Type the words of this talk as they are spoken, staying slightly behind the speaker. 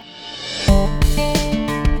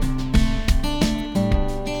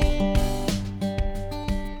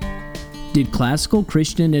Did classical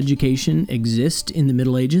Christian education exist in the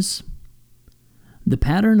Middle Ages? The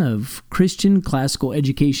pattern of Christian classical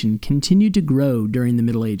education continued to grow during the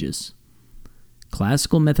Middle Ages.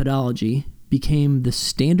 Classical methodology became the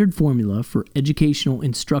standard formula for educational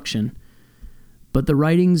instruction, but the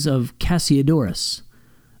writings of Cassiodorus,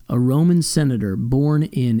 a Roman senator born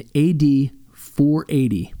in AD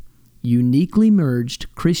 480, uniquely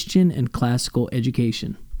merged Christian and classical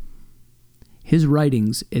education. His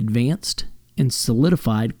writings advanced and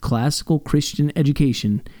solidified classical Christian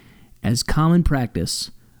education as common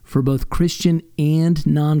practice for both Christian and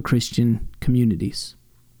non-Christian communities.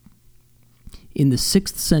 In the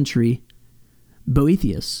 6th century,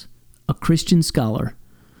 Boethius, a Christian scholar,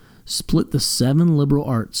 split the 7 liberal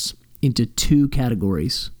arts into 2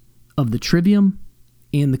 categories, of the trivium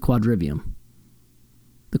and the quadrivium.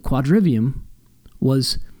 The quadrivium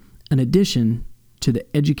was an addition to the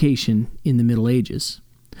education in the Middle Ages,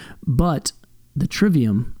 but the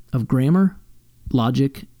trivium of grammar,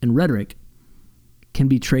 logic, and rhetoric can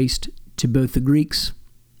be traced to both the Greeks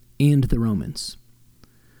and the Romans.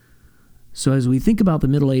 So as we think about the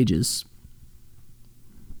Middle Ages,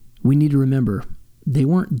 we need to remember they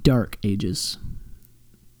weren't dark ages,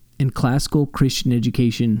 and classical Christian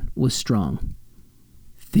education was strong.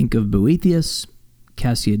 Think of Boethius,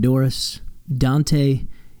 Cassiodorus, Dante,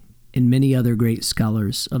 and many other great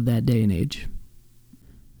scholars of that day and age.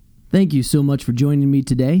 Thank you so much for joining me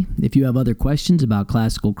today. If you have other questions about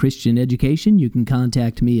classical Christian education, you can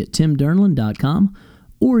contact me at timdernland.com,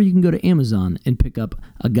 or you can go to Amazon and pick up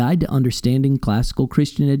A Guide to Understanding Classical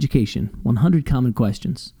Christian Education, 100 Common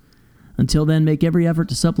Questions. Until then, make every effort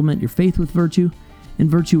to supplement your faith with virtue and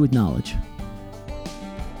virtue with knowledge.